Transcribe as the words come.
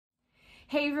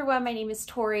Hey everyone, my name is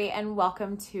Tori and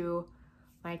welcome to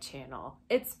my channel.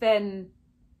 It's been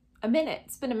a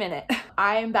minute.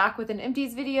 I am back with an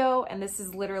Empties video and this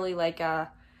is literally like I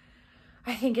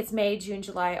think it's May, June,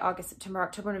 July, August, September,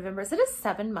 October, November. Is it a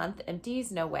 7-month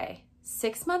Empties? No way.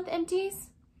 6-month Empties?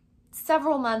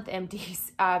 Several month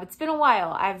Empties. It's been a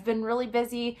while. I've been really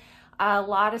busy. A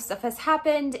lot of stuff has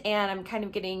happened and I'm kind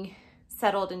of getting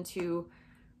settled into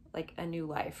like a new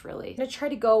life, really. I'm gonna try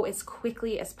to go as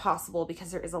quickly as possible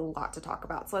because there is a lot to talk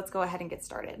about. So let's go ahead and get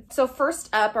started. So first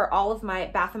up are all of my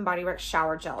Bath & Body Works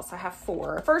shower gels. So I have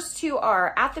 4. First 2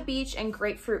 are At the Beach and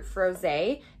Grapefruit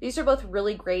Frosé. These are both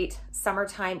really great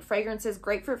summertime fragrances.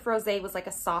 Grapefruit Frosé was like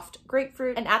a soft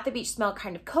grapefruit, and At the Beach smelled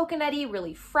kind of coconutty,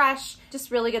 really fresh,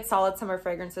 just really good solid summer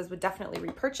fragrances. Would definitely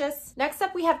repurchase. Next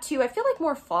up we have 2, I feel like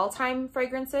more fall time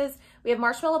fragrances. We have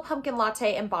Marshmallow Pumpkin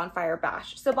Latte and Bonfire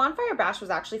Bash. So Bonfire Bash was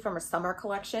actually from a summer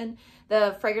collection.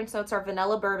 The fragrance notes are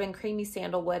vanilla bourbon, creamy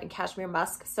sandalwood, and cashmere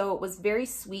musk. So it was very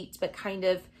sweet, but kind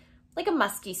of like a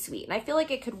musky sweet. And I feel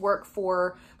like it could work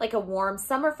for like a warm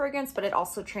summer fragrance, but it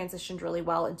also transitioned really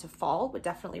well into fall. Would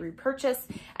definitely repurchase.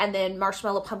 And then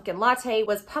Marshmallow Pumpkin Latte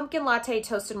was pumpkin latte,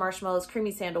 toasted marshmallows,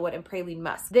 creamy sandalwood, and praline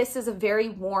musk. This is a very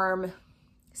warm,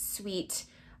 sweet,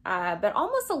 but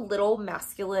almost a little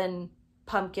masculine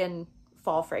pumpkin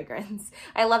fall fragrance.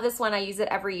 I love this one. I use it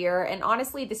every year. And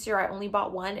honestly, this year I only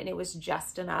bought one and it was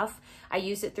just enough. I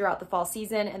used it throughout the fall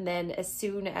season. And then as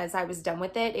soon as I was done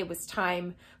with it, it was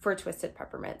time for a Twisted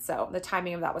Peppermint. So the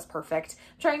timing of that was perfect.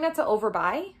 I'm trying not to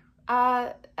overbuy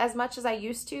as much as I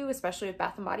used to, especially with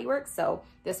Bath & Body Works. So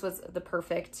this was the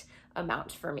perfect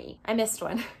amount for me. I missed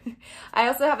one. I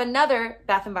also have another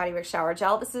Bath & Body Works shower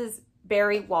gel. This is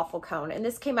Berry Waffle Cone, and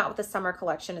this came out with the summer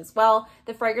collection as well.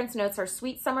 The fragrance notes are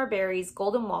sweet summer berries,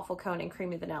 golden waffle cone, and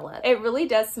creamy vanilla. It really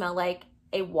does smell like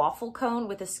a waffle cone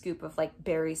with a scoop of like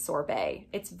berry sorbet.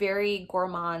 It's very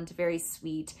gourmand, very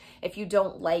sweet. If you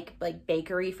don't like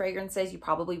bakery fragrances, you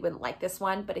probably wouldn't like this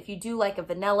one. But if you do like a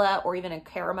vanilla or even a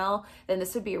caramel, then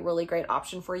this would be a really great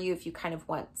option for you if you kind of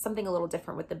want something a little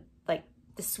different with the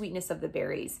sweetness of the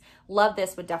berries. Love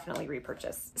this, would definitely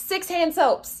repurchase. 6 hand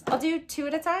soaps. I'll do 2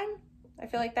 at a time. I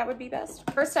feel like that would be best.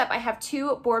 First up, I have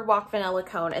 2 Boardwalk Vanilla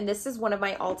Cone, and this is one of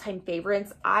my all-time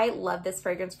favorites. I love this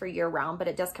fragrance for year-round, but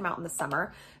it does come out in the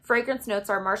summer. Fragrance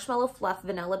notes are marshmallow fluff,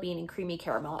 vanilla bean, and creamy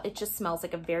caramel. It just smells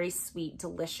like a very sweet,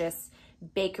 delicious,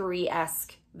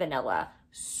 bakery-esque vanilla.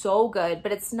 So good,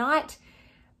 but it's not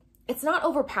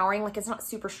overpowering. Like, it's not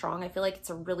super strong. I feel like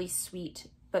it's a really sweet,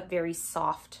 but very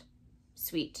soft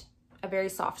sweet. A very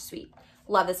soft sweet.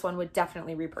 Love this one, would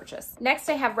definitely repurchase. Next,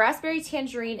 I have Raspberry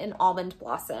Tangerine and Almond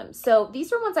Blossom. So these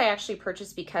were ones I actually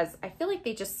purchased because I feel like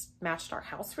they just matched our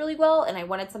house really well, and I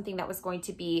wanted something that was going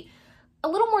to be a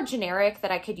little more generic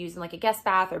that I could use in like a guest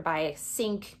bath or by a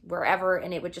sink, wherever,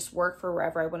 and it would just work for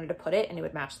wherever I wanted to put it and it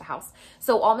would match the house.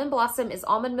 So Almond Blossom is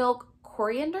almond milk,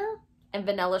 coriander, and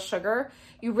vanilla sugar.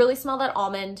 You really smell that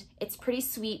almond. It's pretty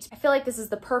sweet. I feel like this is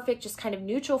the perfect, just kind of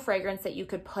neutral fragrance that you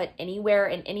could put anywhere,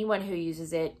 and anyone who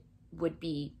uses it would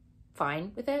be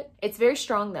fine with it. It's very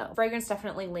strong though. Fragrance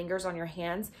definitely lingers on your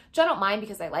hands, which I don't mind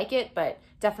because I like it, but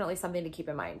definitely something to keep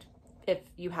in mind if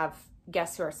you have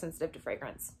guests who are sensitive to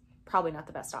fragrance. Probably not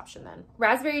the best option then.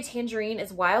 Raspberry Tangerine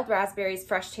is wild raspberries,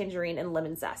 fresh tangerine, and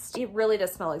lemon zest. It really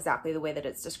does smell exactly the way that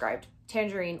it's described.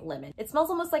 Tangerine, lemon. It smells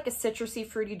almost like a citrusy,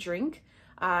 fruity drink.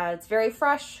 It's very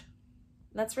fresh.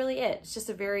 That's really it. It's just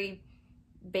a very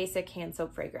basic hand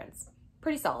soap fragrance.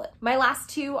 Pretty solid. My last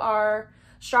 2 are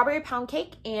Strawberry Pound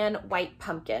Cake and White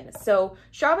Pumpkin. So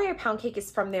Strawberry Pound Cake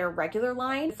is from their regular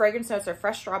line. The fragrance notes are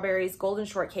fresh strawberries, golden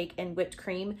shortcake, and whipped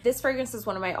cream. This fragrance is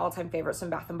one of my all-time favorites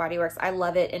from Bath & Body Works. I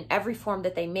love it in every form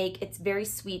that they make. It's very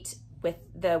sweet with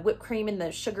the whipped cream and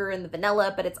the sugar and the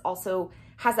vanilla, but it's also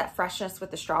has that freshness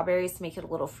with the strawberries to make it a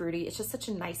little fruity. It's just such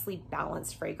a nicely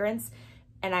balanced fragrance.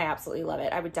 And I absolutely love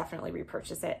it. I would definitely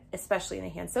repurchase it, especially in the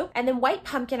hand soap. And then White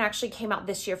Pumpkin actually came out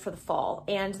this year for the fall.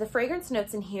 And the fragrance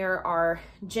notes in here are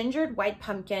gingered white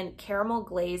pumpkin, caramel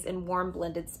glaze, and warm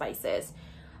blended spices.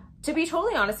 To be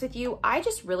totally honest with you, I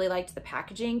just really liked the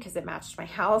packaging because it matched my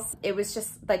house. It was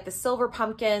just like the silver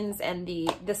pumpkins, and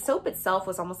the soap itself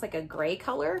was almost like a gray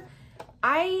color.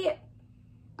 It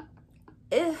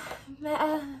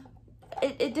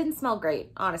didn't smell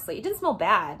great, honestly. It didn't smell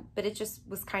bad, but it just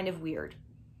was kind of weird.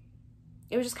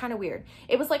 It was just kind of weird.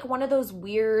 It was like one of those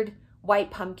weird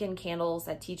white pumpkin candles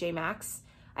at TJ Maxx.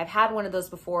 I've had one of those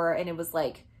before, and it was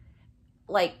like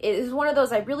it was one of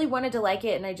those, I really wanted to like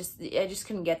it, and I just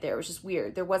couldn't get there. It was just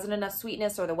weird. There wasn't enough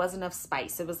sweetness or there wasn't enough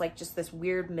spice. It was like just this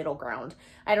weird middle ground.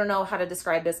 I don't know how to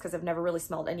describe this because I've never really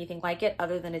smelled anything like it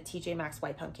other than a TJ Maxx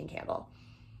white pumpkin candle.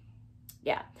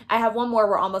 Yeah, I have one more.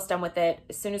 We're almost done with it.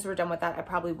 As soon as we're done with that, I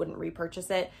probably wouldn't repurchase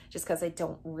it just because I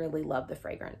don't really love the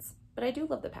fragrance, but I do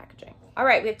love the packaging. All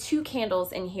right, we have 2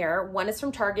 candles in here. One is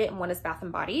from Target and one is Bath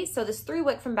 & Body. So this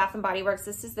 3-wick from Bath & Body Works,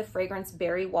 this is the fragrance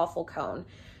Berry Waffle Cone.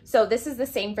 So this is the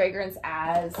same fragrance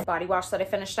as body wash that I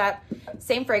finished up.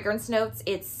 Same fragrance notes.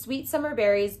 It's sweet summer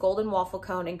berries, golden waffle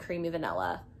cone, and creamy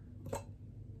vanilla.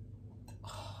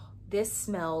 Oh, this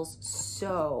smells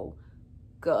so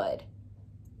good.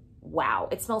 Wow,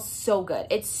 it smells so good.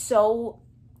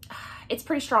 It's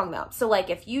pretty strong though. So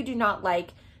like if you do not like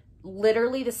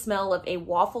literally the smell of a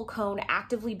waffle cone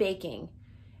actively baking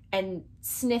and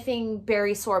sniffing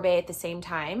berry sorbet at the same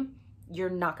time, you're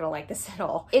not gonna like this at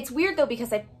all. It's weird though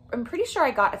because I'm pretty sure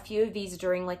I got a few of these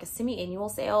during like a semi-annual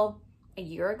sale a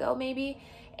year ago maybe,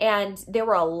 and there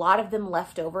were a lot of them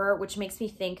left over, which makes me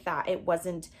think that it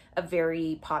wasn't a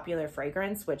very popular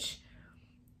fragrance, which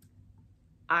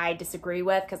I disagree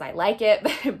with because I like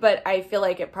it, but I feel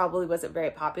like it probably wasn't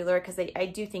very popular because I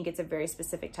do think it's a very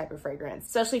specific type of fragrance,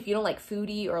 especially if you don't like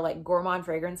foodie or like gourmand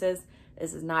fragrances.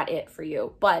 This is not it for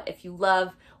you. But if you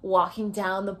love walking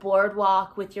down the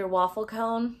boardwalk with your waffle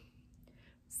cone,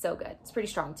 so good. It's pretty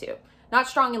strong too. Not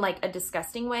strong in like a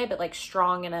disgusting way, but like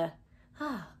strong in a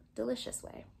delicious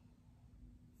way.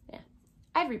 Yeah,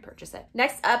 I'd repurchase it.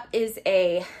 Next up is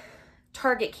a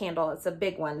Target candle. It's a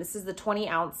big one. This is the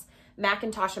 20-ounce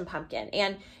Macintosh and Pumpkin.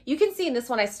 And you can see in this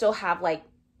one, I still have like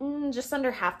just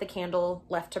under half the candle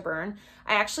left to burn.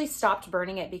 I actually stopped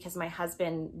burning it because my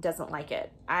husband doesn't like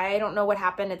it. I don't know what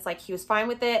happened. It's like he was fine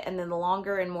with it, and then the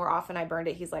longer and more often I burned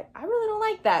it, he's like, I really don't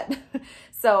like that.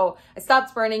 So I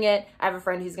stopped burning it. I have a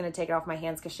friend who's gonna take it off my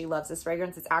hands because she loves this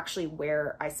fragrance. It's actually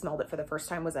where I smelled it for the first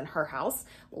time, was in her house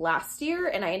last year,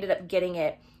 and I ended up getting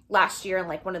it last year in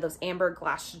like one of those amber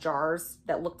glass jars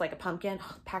that looked like a pumpkin.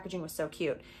 Oh, the packaging was so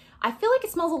cute. I feel like it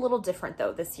smells a little different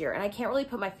though this year, and I can't really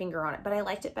put my finger on it, but I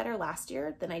liked it better last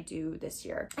year than I do this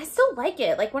year. I still like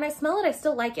it. Like when I smell it, I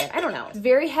still like it. I don't know. It's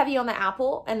very heavy on the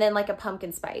apple and then like a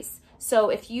pumpkin spice.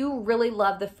 So if you really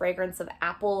love the fragrance of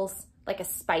apples, like a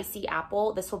spicy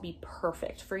apple, this will be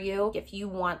perfect for you. If you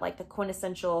want like the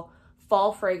quintessential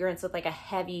fall fragrance with like a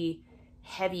heavy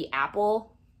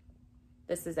apple,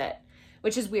 this is it.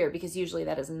 Which is weird because usually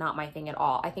that is not my thing at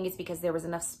all. I think it's because there was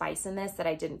enough spice in this that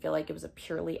I didn't feel like it was a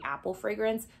purely apple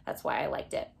fragrance. That's why I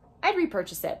liked it. I'd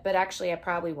repurchase it, but actually I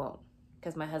probably won't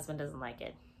because my husband doesn't like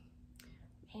it.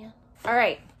 Man. All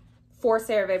right, 4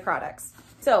 CeraVe products.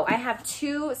 So I have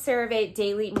 2 CeraVe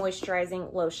Daily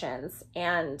Moisturizing Lotions,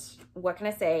 and what can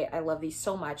I say? I love these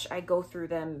so much. I go through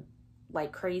them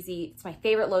like crazy. It's my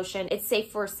favorite lotion. It's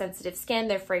safe for sensitive skin.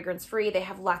 They're fragrance free. They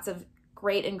have lots of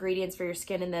great ingredients for your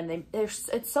skin in them.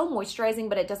 It's so moisturizing,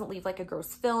 but it doesn't leave like a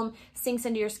gross film, sinks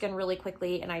into your skin really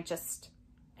quickly, and I just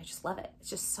love it. It's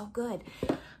just so good.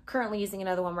 Currently using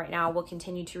another one right now. Will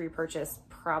continue to repurchase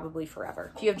probably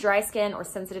forever. If you have dry skin or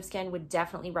sensitive skin, would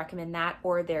definitely recommend that,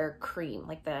 or their cream,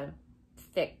 like the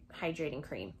thick hydrating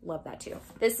cream. Love that too.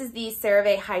 This is the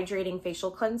CeraVe Hydrating Facial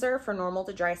Cleanser for normal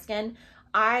to dry skin.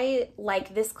 I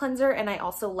like this cleanser, and I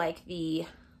also like the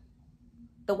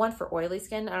one for oily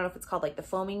skin. I don't know if it's called like the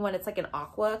foaming one. It's like an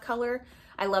aqua color.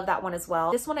 I love that one as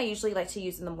well. This one I usually like to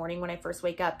use in the morning when I first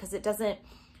wake up because it doesn't,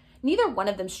 neither one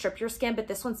of them strip your skin, but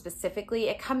this one specifically,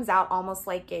 it comes out almost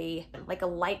like a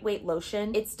lightweight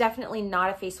lotion. It's definitely not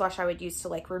a face wash I would use to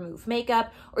like remove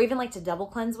makeup or even like to double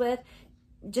cleanse with,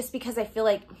 just because I feel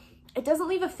like it doesn't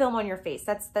leave a film on your face.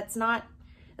 That's not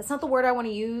the word I want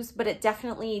to use, but it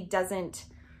definitely doesn't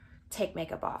take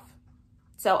makeup off.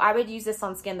 So I would use this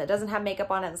on skin that doesn't have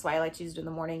makeup on it. That's why I like to use it in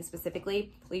the morning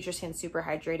specifically. Leaves your skin super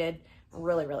hydrated.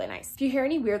 Really, really nice. If you hear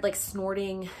any weird like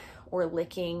snorting or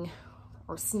licking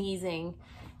or sneezing,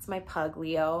 it's my pug,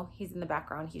 Leo. He's in the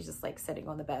background. He's just like sitting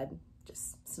on the bed,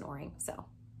 just snoring. So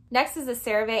next is the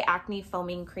CeraVe Acne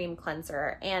Foaming Cream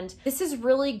Cleanser. And this is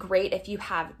really great if you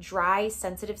have dry,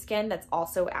 sensitive skin that's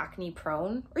also acne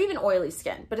prone, or even oily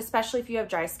skin. But especially if you have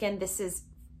dry skin,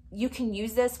 you can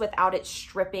use this without it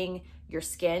stripping your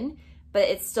skin, but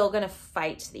it's still gonna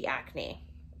fight the acne.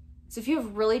 So if you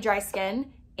have really dry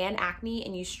skin and acne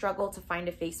and you struggle to find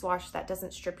a face wash that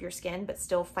doesn't strip your skin but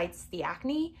still fights the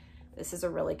acne, this is a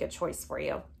really good choice for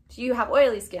you. If you have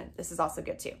oily skin, this is also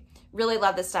good too. Really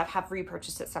love this stuff, have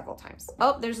repurchased it several times.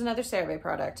 Oh, there's another CeraVe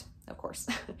product, of course.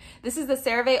 This is the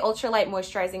CeraVe Ultralight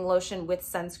Moisturizing Lotion with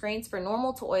sunscreens for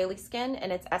normal to oily skin,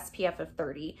 and it's SPF of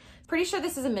 30. Pretty sure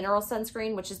this is a mineral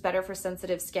sunscreen, which is better for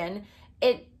sensitive skin.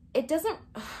 It doesn't,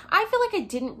 I feel like I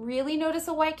didn't really notice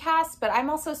a white cast, but I'm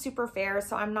also super fair,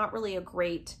 so I'm not really a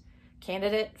great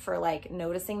candidate for like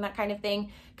noticing that kind of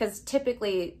thing, because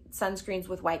typically sunscreens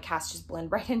with white cast just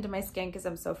blend right into my skin because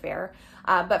I'm so fair.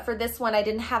 But for this one, I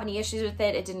didn't have any issues with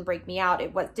it. It didn't break me out.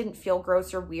 It didn't feel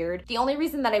gross or weird. The only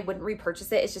reason that I wouldn't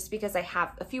repurchase it is just because I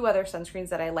have a few other sunscreens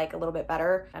that I like a little bit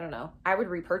better. I don't know. I would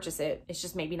repurchase it. It's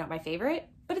just maybe not my favorite,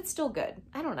 but it's still good.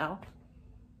 I don't know.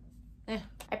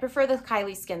 I prefer the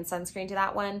Kylie Skin sunscreen to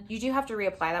that one. You do have to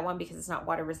reapply that one because it's not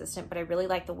water resistant, but I really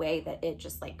like the way that it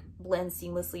just like blends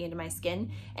seamlessly into my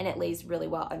skin and it lays really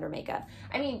well under makeup.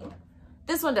 I mean,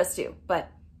 this one does too, but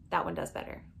that one does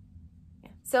better.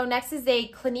 Yeah. So next is a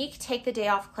Clinique Take the Day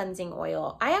Off Cleansing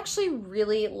Oil. I actually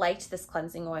really liked this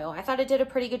cleansing oil. I thought it did a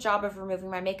pretty good job of removing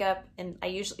my makeup, and I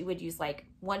usually would use like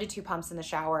 1 to 2 pumps in the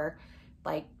shower,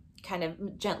 like kind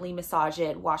of gently massage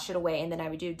it, wash it away, and then I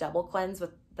would do a double cleanse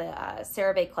with the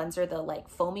CeraVe cleanser, the like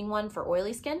foaming one for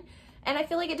oily skin. And I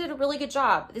feel like it did a really good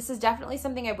job. This is definitely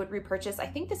something I would repurchase. I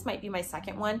think this might be my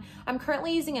second one. I'm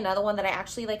currently using another one that I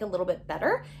actually like a little bit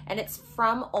better, and it's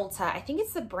from Ulta. I think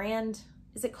it's the brand,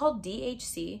 is it called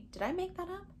DHC? Did I make that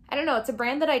up? I don't know. It's a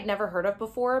brand that I'd never heard of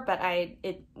before, but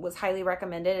it was highly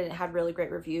recommended and it had really great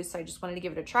reviews, so I just wanted to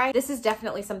give it a try. This is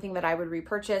definitely something that I would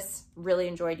repurchase. Really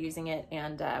enjoyed using it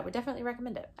and would definitely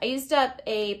recommend it. I used up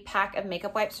a pack of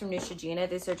makeup wipes from Neutrogena.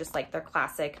 These are just like their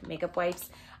classic makeup wipes.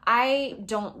 I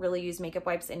don't really use makeup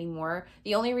wipes anymore.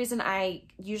 The only reason I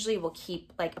usually will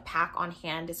keep like a pack on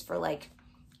hand is for like,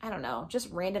 I don't know,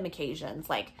 just random occasions,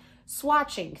 like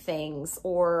swatching things,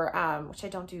 or which I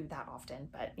don't do that often,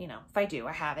 but you know, if I do,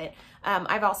 I have it.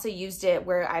 I've also used it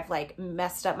where I've like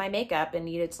messed up my makeup and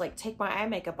needed to like take my eye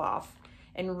makeup off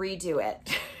and redo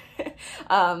it.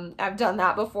 I've done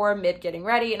that before mid getting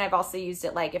ready, and I've also used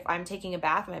it like if I'm taking a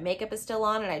bath and my makeup is still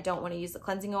on and I don't want to use the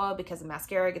cleansing oil because the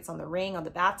mascara gets on the ring on the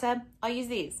bathtub, I'll use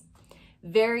these.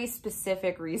 Very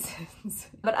specific reasons.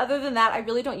 But other than that, I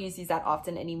really don't use these that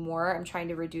often anymore. I'm trying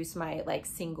to reduce my like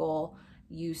single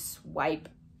use wipe,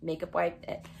 makeup wipe.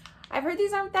 I've heard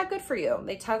these aren't that good for you.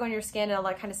 They tug on your skin and all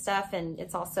that kind of stuff. And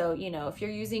it's also, you know, if you're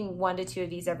using 1 to 2 of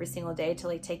these every single day to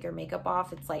like take your makeup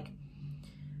off, it's like,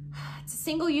 it's a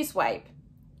single use wipe.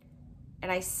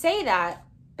 And I say that,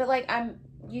 but like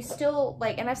you still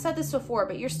like, and I've said this before,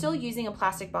 but you're still using a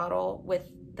plastic bottle with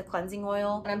the cleansing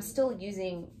oil. And I'm still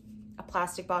using a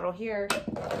plastic bottle here,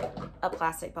 a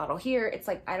plastic bottle here. It's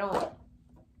like,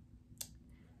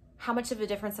 how much of a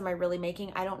difference am I really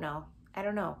making? I don't know. I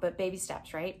don't know, but baby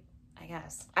steps, right? I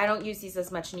guess. I don't use these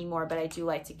as much anymore, but I do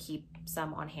like to keep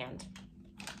some on hand.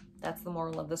 That's the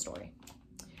moral of the story.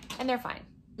 And they're fine.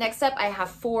 Next up, I have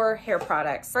 4 hair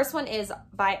products. First one is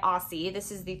by Aussie.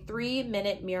 This is the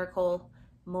 3-Minute Miracle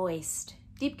Moist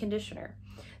Deep Conditioner.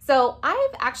 So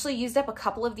I've actually used up a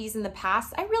couple of these in the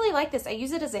past. I really like this. I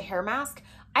use it as a hair mask.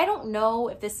 I don't know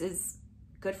if this is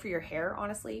good for your hair,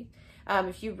 honestly.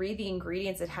 If you read the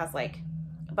ingredients, it has like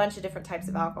a bunch of different types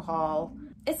of alcohol.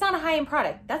 It's not a high-end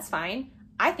product. That's fine.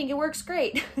 I think it works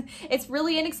great. It's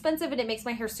really inexpensive and it makes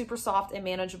my hair super soft and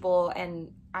manageable,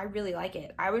 and I really like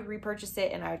it. I would repurchase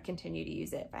it and I would continue to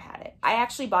use it if I had it. I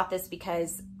actually bought this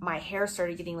because my hair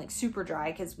started getting like super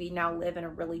dry, because we now live in a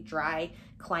really dry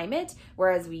climate,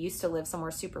 whereas we used to live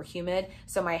somewhere super humid.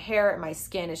 So my hair and my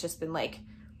skin has just been like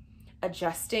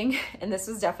adjusting, and this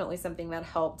was definitely something that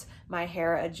helped my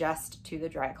hair adjust to the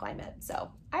dry climate. So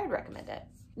I would recommend it.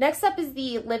 Next up is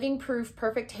the Living Proof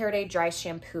Perfect Hair Day Dry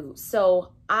Shampoo.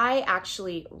 So I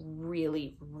actually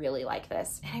really like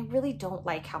this, and I really don't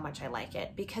like how much I like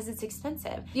it because it's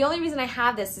expensive. The only reason I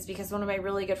have this is because one of my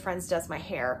really good friends does my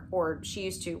hair, or she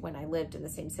used to when I lived in the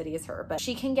same city as her, but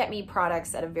she can get me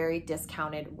products at a very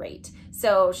discounted rate.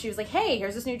 So she was like, hey,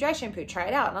 here's this new dry shampoo, try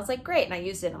it out. And I was like, great. And I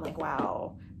used it and I'm like,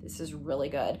 wow, this is really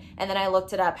good. And then I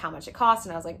looked it up how much it cost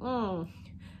and I was like,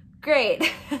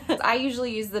 great. I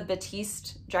usually use the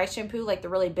Batiste dry shampoo, like the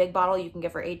really big bottle you can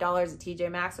get for $8 at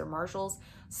TJ Maxx or Marshall's.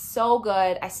 So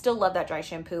good. I still love that dry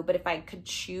shampoo, but if I could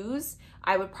choose,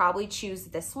 I would probably choose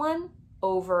this one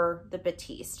over the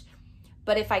Batiste.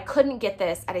 But if I couldn't get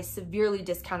this at a severely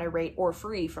discounted rate or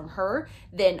free from her,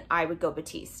 then I would go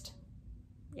Batiste.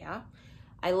 Yeah.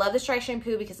 I love this dry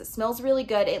shampoo because it smells really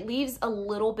good. It leaves a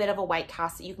little bit of a white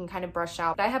cast that you can kind of brush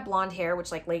out. I have blonde hair,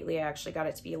 which like lately I actually got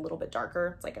it to be a little bit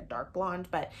darker. It's like a dark blonde,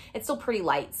 but it's still pretty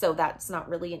light, so that's not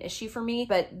really an issue for me.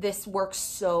 But this works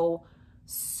so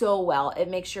well. It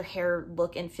makes your hair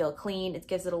look and feel clean. It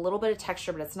gives it a little bit of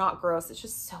texture, but it's not gross. It's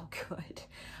just so good.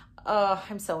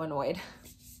 I'm so annoyed.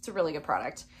 It's a really good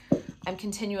product. I'm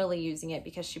continually using it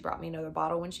because she brought me another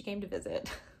bottle when she came to visit.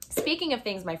 Speaking of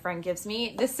things my friend gives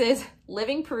me, this is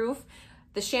Living Proof,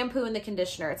 the shampoo and the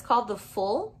conditioner. It's called the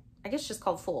Full I guess just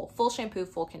called full shampoo,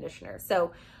 full conditioner.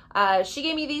 So she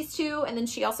gave me these two, and then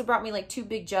she also brought me like 2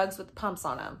 big jugs with pumps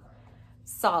on them.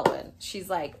 Solid. She's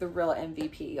like the real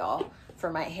MVP, y'all,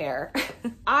 for my hair.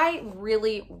 I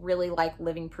really, really like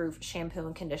Living Proof shampoo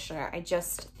and conditioner. I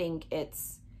just think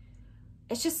it's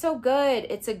just so good.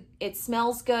 It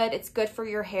smells good. It's good for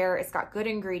your hair. It's got good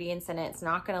ingredients in it. It's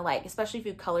not gonna like, especially if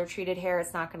you have color treated hair,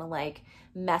 it's not gonna like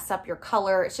mess up your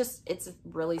color. It's a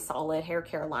really solid hair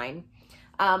care line.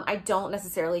 I don't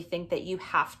necessarily think that you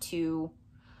have to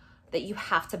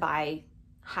buy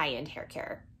high-end hair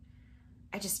care.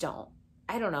 I just don't.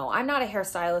 I don't know. I'm not a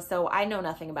hairstylist, so I know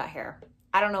nothing about hair.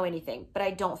 I don't know anything, but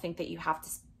I don't think that you have to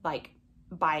like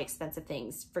buy expensive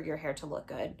things for your hair to look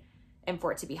good and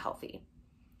for it to be healthy.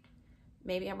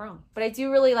 Maybe I'm wrong, but I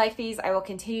do really like these. I will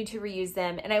continue to reuse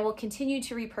them, and I will continue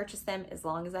to repurchase them as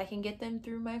long as I can get them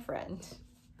through my friend.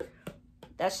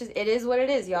 That's just, it is what it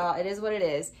is, y'all. It is what it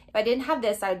is. If I didn't have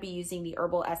this, I'd be using the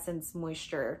Herbal Essence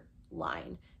Moisture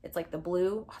line. It's like the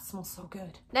blue. Oh, it smells so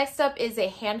good. Next up is a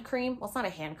hand cream. Well, it's not a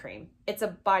hand cream. It's a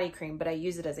body cream, but I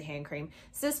use it as a hand cream.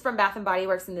 This is from Bath & Body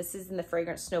Works, and this is in the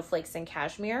fragrance Snowflakes and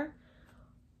Cashmere.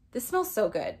 This smells so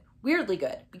good. Weirdly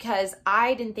good, because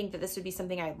I didn't think that this would be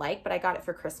something I'd like, but I got it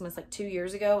for Christmas like 2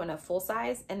 years ago in a full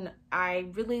size, and I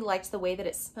really liked the way that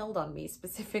it smelled on me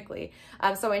specifically.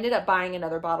 So I ended up buying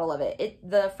another bottle of it.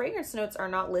 The fragrance notes are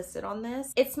not listed on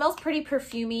this. It smells pretty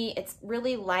perfumey. It's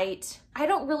really light. I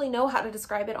don't really know how to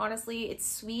describe it, honestly.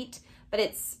 It's sweet, but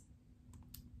it's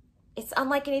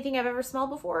unlike anything I've ever smelled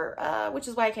before, which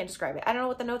is why I can't describe it. I don't know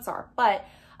what the notes are, but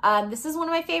this is one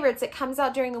of my favorites. It comes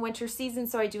out during the winter season,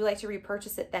 so I do like to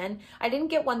repurchase it then. I didn't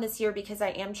get one this year because I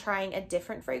am trying a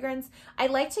different fragrance. I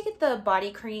like to get the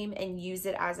body cream and use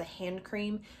it as a hand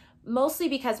cream, mostly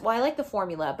because, well, I like the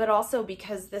formula, but also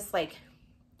because this, like,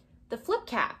 the flip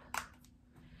cap,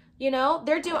 you know,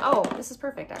 they're doing, oh, this is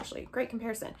perfect, actually. Great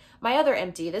comparison. My other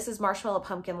Empty, this is Marshmallow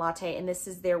Pumpkin Latte, and this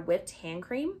is their whipped hand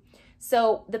cream.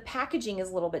 So the packaging is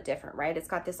a little bit different, right? It's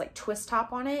got this, like, twist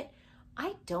top on it.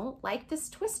 I don't like this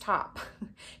twist top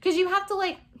because you have to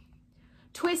like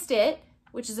twist it,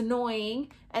 which is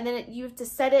annoying, and then you have to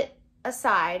set it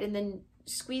aside and then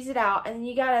squeeze it out, and then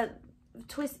you gotta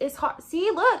twist. It's hard. See,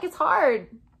 look, it's hard.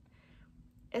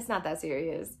 It's not that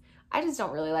serious. I just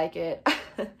don't really like it.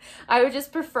 I would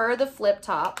just prefer the flip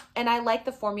top, and I like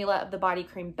the formula of the body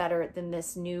cream better than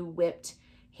this new whipped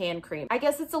hand cream. I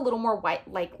guess it's a little more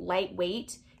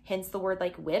lightweight, hence the word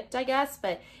like whipped, I guess,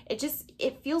 but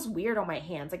it feels weird on my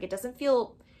hands. Like, it doesn't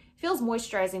feel, it feels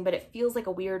moisturizing, but it feels like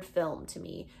a weird film to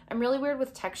me. I'm really weird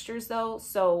with textures though,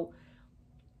 so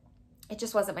it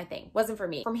just wasn't my thing. Wasn't for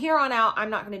me. From here on out, I'm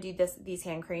not going to do these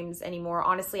hand creams anymore.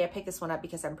 Honestly, I picked this one up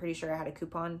because I'm pretty sure I had a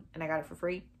coupon and I got it for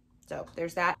free. So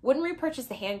there's that. Wouldn't repurchase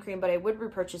the hand cream, but I would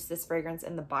repurchase this fragrance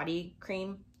in the body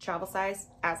cream travel size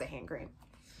as a hand cream.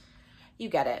 You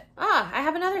get it. Ah, I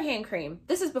have another hand cream.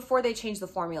 This is before they changed the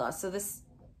formula, so this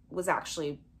was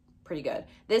actually pretty good.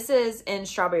 This is in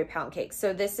Strawberry Pound Cake.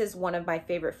 So this is one of my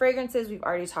favorite fragrances. We've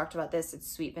already talked about this.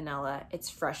 It's sweet vanilla. It's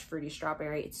fresh fruity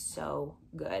strawberry. It's so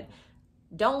good.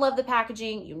 Don't love the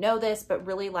packaging, you know this, but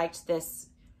really liked this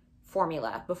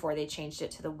formula before they changed it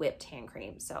to the whipped hand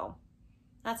cream. So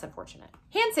that's unfortunate.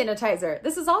 Hand sanitizer.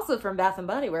 This is also from Bath &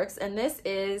 Body Works, and this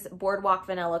is Boardwalk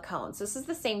Vanilla Cones. So this is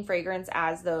the same fragrance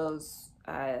as those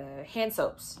hand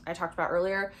soaps I talked about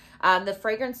earlier. The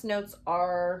fragrance notes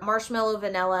are marshmallow,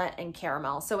 vanilla, and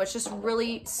caramel. So it's just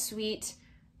really sweet.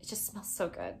 It just smells so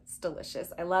good. It's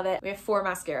delicious. I love it. We have 4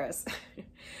 mascaras.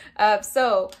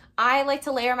 So I like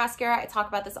to layer mascara. I talk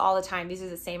about this all the time. These are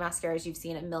the same mascaras you've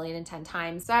seen 1,010,000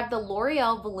 times. So I have the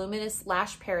L'Oreal Voluminous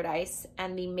Lash Paradise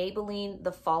and the Maybelline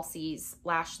The Falsies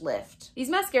Lash Lift. These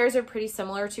mascaras are pretty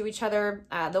similar to each other.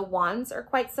 The wands are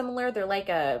quite similar. They're like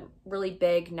a really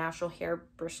big natural hair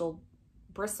bristle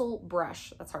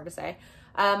brush. That's hard to say.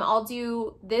 I'll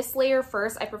do this layer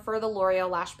first. I prefer the L'Oreal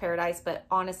Lash Paradise, but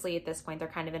honestly at this point they're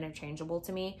kind of interchangeable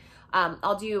to me.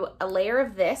 I'll do a layer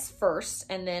of this first,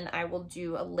 and then I will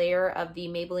do a layer of the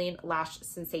Maybelline Lash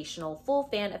Sensational Full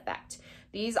Fan Effect.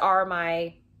 These are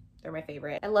they're my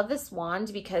favorite. I love this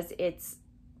wand because it's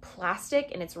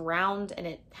plastic and it's round and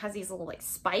it has these little like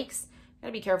spikes.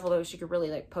 Gotta be careful though, you could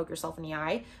really like poke yourself in the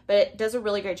eye, but it does a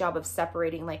really great job of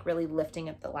separating, like really lifting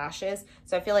up the lashes.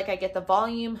 So I feel like I get the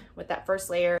volume with that first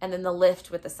layer and then the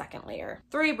lift with the second layer.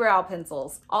 3 brow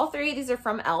pencils. All 3 of these are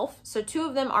from e.l.f. So 2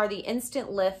 of them are the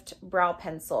Instant Lift Brow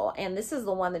Pencil. And this is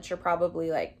the one that you're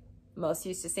probably like most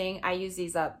used to seeing. I use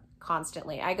these up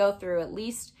constantly. I go through at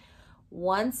least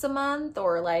once a month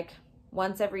or like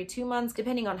once every 2 months,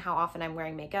 depending on how often I'm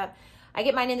wearing makeup. I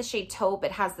get mine in the shade Taupe.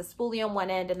 It has the spoolie on one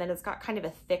end, and then it's got kind of a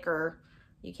thicker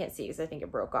You can't see because I think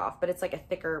it broke off, but it's like a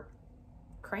thicker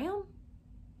crayon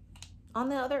on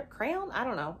the other I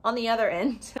don't know, on the other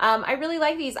end. I really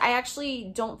like these. I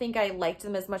actually don't think I liked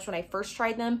them as much when I first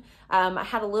tried them. I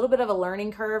had a little bit of a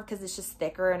learning curve because it's just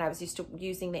thicker, and I was used to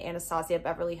using the Anastasia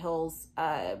Beverly Hills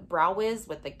Brow Wiz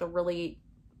with like the really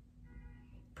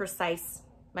precise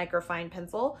microfine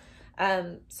pencil.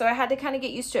 So I had to kind of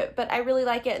get used to it, but I really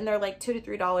like it, and they're like $2 to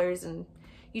 $3, and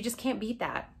you just can't beat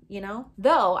that, you know?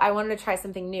 Though I wanted to try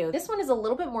something new. This one is a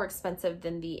little bit more expensive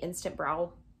than the Instant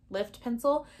Brow Lift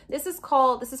pencil. This is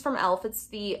from e.l.f. It's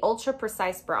the Ultra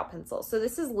Precise Brow Pencil. So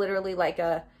this is literally like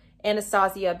a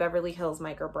Anastasia Beverly Hills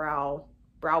Micro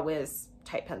Brow Wiz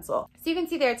type pencil. So you can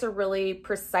see there, it's a really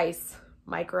precise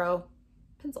micro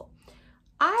pencil.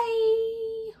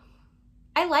 I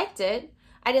liked it.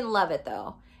 I didn't love it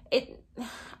though.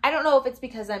 I don't know if it's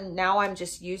because I'm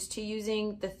just used to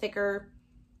using the thicker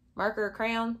marker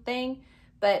crayon thing,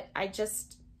 but it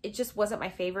just wasn't my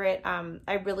favorite.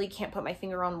 I really can't put my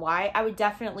finger on why. I would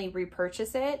definitely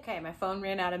repurchase it. Okay, my phone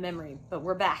ran out of memory, but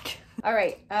we're back. All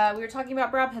right, we were talking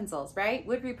about brow pencils, right?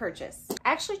 Would repurchase.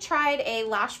 I actually tried a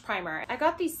lash primer. I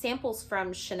got these samples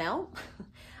from Chanel.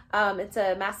 It's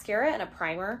a mascara and a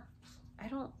primer.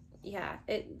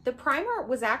 The primer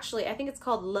was actually, I think it's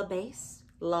called La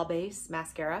Base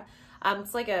mascara.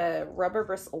 It's like a rubber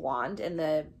bristle wand, and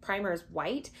the primer is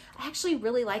white. I actually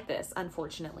really like this,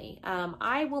 unfortunately.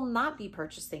 I will not be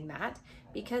purchasing that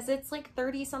because it's like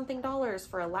 $30-something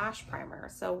for a lash primer.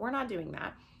 So we're not doing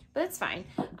that, but it's fine.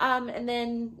 And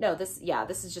then, no, this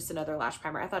is just another lash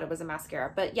primer. I thought it was a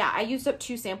mascara, but yeah, I used up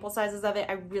 2 sample sizes of it.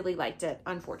 I really liked it,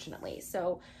 unfortunately.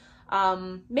 So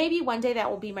maybe one day that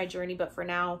will be my journey, but for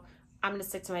now, I'm going to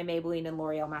stick to my Maybelline and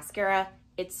L'Oreal mascara.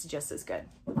 It's just as good.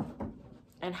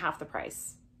 And half the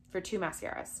price for 2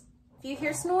 mascaras. If you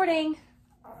hear snorting,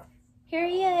 here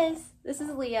he is. This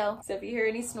is Leo. So if you hear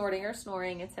any snorting or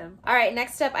snoring, it's him. All right,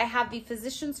 next up, I have the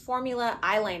Physicians Formula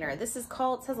eyeliner. This is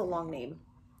called, it says a long name.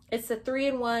 It's the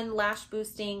 3-in-1 lash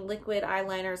boosting liquid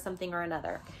eyeliner, something or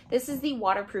another. This is the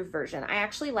waterproof version. I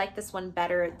actually like this one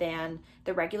better than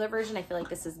the regular version. I feel like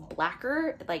this is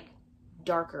blacker, like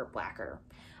darker blacker.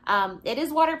 It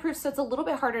is waterproof, so it's a little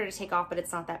bit harder to take off, but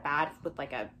it's not that bad with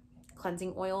like a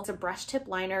cleansing oil. It's a brush tip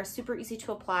liner, super easy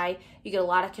to apply. You get a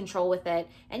lot of control with it.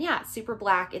 And yeah, it's super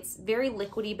black. It's very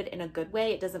liquidy, but in a good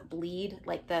way. It doesn't bleed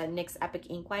like the NYX Epic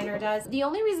Ink Liner does. The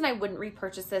only reason I wouldn't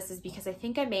repurchase this is because I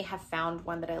think I may have found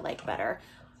one that I like better.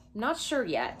 I'm not sure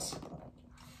yet,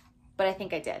 but I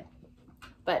think I did.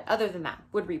 But other than that,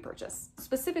 would repurchase.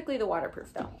 Specifically the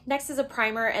waterproof though. Next is a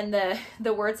primer, and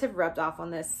the words have rubbed off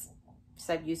on this,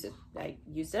 so I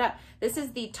used it up. This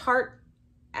is the Tarte,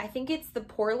 I think it's the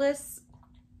Poreless,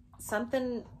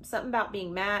 something about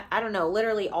being matte. I don't know.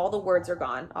 Literally all the words are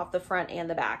gone off the front and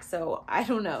the back, so I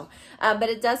don't know. But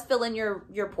it does fill in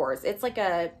your pores. It's like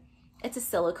it's a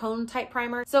silicone type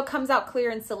primer. So it comes out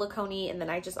clear and silicone-y, and then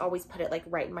I just always put it like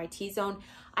right in my T-zone.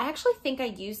 I actually think I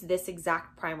used this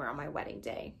exact primer on my wedding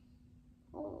day,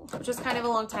 which was kind of a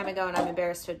long time ago, and I'm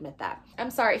embarrassed to admit that.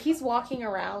 I'm sorry, he's walking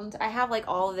around. I have like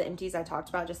all of the empties I talked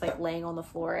about just like laying on the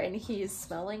floor, and he's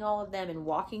smelling all of them and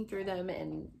walking through them,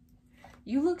 and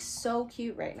you look so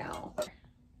cute right now.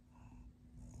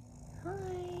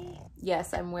 Hi.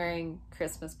 Yes, I'm wearing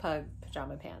Christmas pug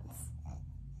pajama pants.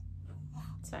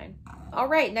 It's fine. All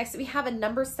right, next we have a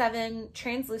number 7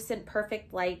 translucent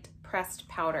perfect light pressed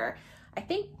powder. I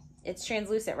think it's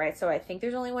translucent, right? So I think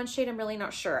there's only one shade. I'm really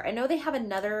not sure. I know they have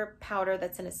another powder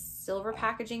that's in a silver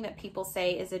packaging that people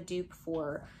say is a dupe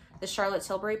for the Charlotte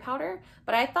Tilbury powder,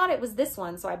 but I thought it was this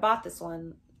one, so I bought this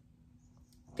one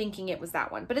thinking it was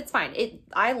that one, but it's fine.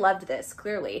 I loved this,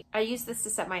 clearly. I used this to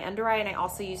set my under eye, and I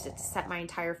also used it to set my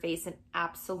entire face, and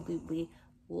absolutely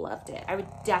loved it. I would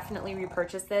definitely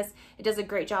repurchase this. It does a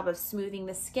great job of smoothing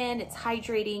the skin. It's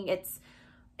hydrating. It's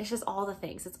just all the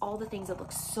things. It's all the things. It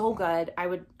looks so good. I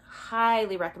would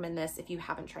highly recommend this if you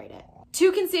haven't tried it.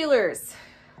 2 concealers.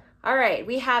 All right,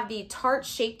 we have the Tarte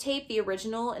Shape Tape, the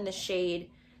original, in the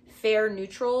shade Fair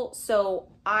Neutral. So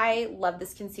I love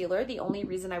this concealer. The only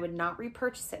reason I would not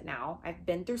repurchase it now, I've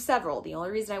been through several, the only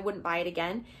reason I wouldn't buy it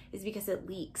again is because it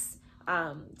leaks.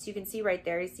 So you can see right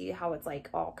there, you see how it's like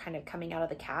all kind of coming out of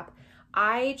the cap.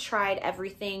 I tried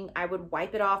everything. I would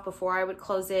wipe it off before I would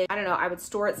close it. I don't know, I would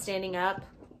store it standing up.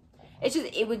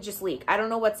 It would just leak. I don't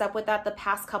know what's up with that. The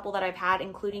past couple that I've had,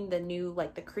 including the new,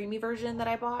 like the creamy version that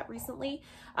I bought recently,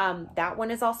 that one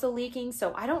is also leaking.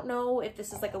 So I don't know if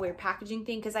this is like a weird packaging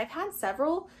thing, because I've had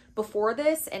several before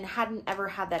this and hadn't ever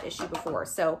had that issue before.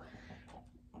 So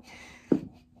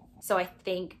I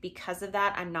think because of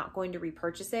that, I'm not going to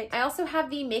repurchase it. I also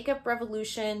have the Makeup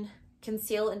Revolution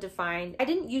Conceal and Define. I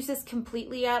didn't use this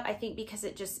completely up, I think because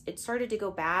it started to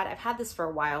go bad. I've had this for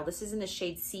a while. This is in the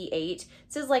shade C8.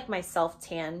 This is like my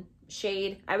self-tan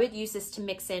shade. I would use this to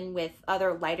mix in with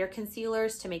other lighter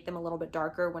concealers to make them a little bit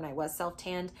darker when I was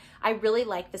self-tanned. I really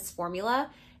like this formula.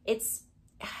 It's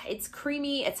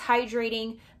creamy, it's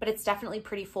hydrating, but it's definitely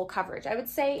pretty full coverage. I would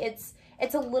say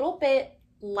it's a little bit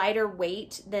lighter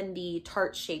weight than the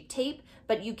Tarte Shape Tape,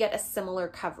 but you get a similar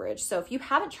coverage. So if you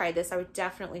haven't tried this, I would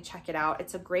definitely check it out.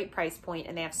 It's a great price point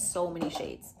and they have so many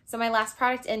shades. So my last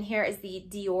product in here is the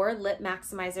Dior Lip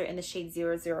Maximizer in the shade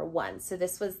 001. So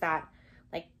this was that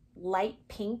like light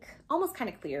pink, almost kind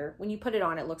of clear. When you put it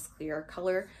on, it looks clear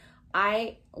color.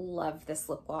 I love this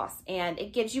lip gloss and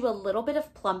it gives you a little bit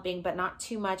of plumping, but not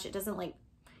too much. It doesn't like,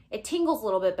 it tingles a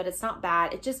little bit, but it's not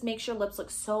bad. It just makes your lips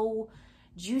look so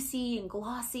juicy and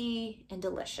glossy and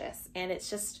delicious. And it's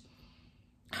just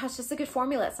a good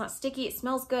formula. It's not sticky. It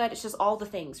smells good. It's just all the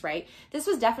things, right? This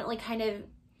was definitely kind of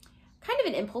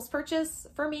an impulse purchase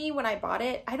for me when I bought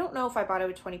it. I don't know if I bought it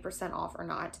with 20% off or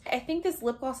not. I think this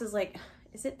lip gloss is like,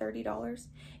 is it $30?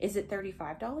 Is it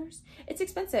 $35? It's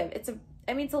expensive.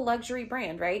 I mean, it's a luxury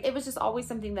brand, right? It was just always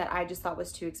something that I just thought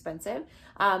was too expensive.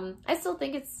 I still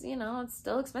think it's, you know, it's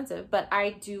still expensive, but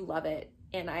I do love it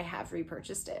and I have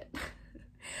repurchased it.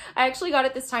 I actually got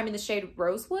it this time in the shade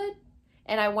Rosewood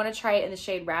and I want to try it in the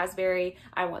shade Raspberry.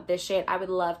 I want this shade. I would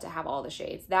love to have all the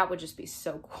shades. That would just be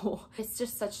so cool. It's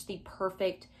just such the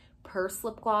perfect purse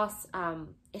lip gloss.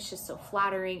 It's just so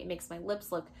flattering. It makes my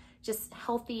lips look just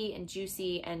healthy and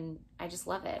juicy and I just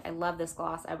love it. I love this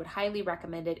gloss. I would highly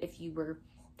recommend it if you were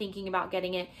thinking about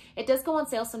getting it. It does go on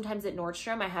sale sometimes at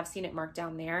Nordstrom. I have seen it marked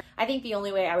down there. I think the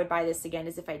only way I would buy this again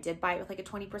is if I did buy it with like a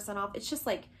 20% off. It's just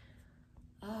like,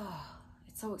 oh,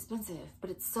 it's so expensive, but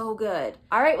it's so good.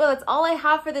 All right, well, that's all I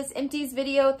have for this Empties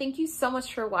video. Thank you so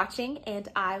much for watching and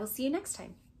I will see you next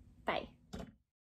time. Bye.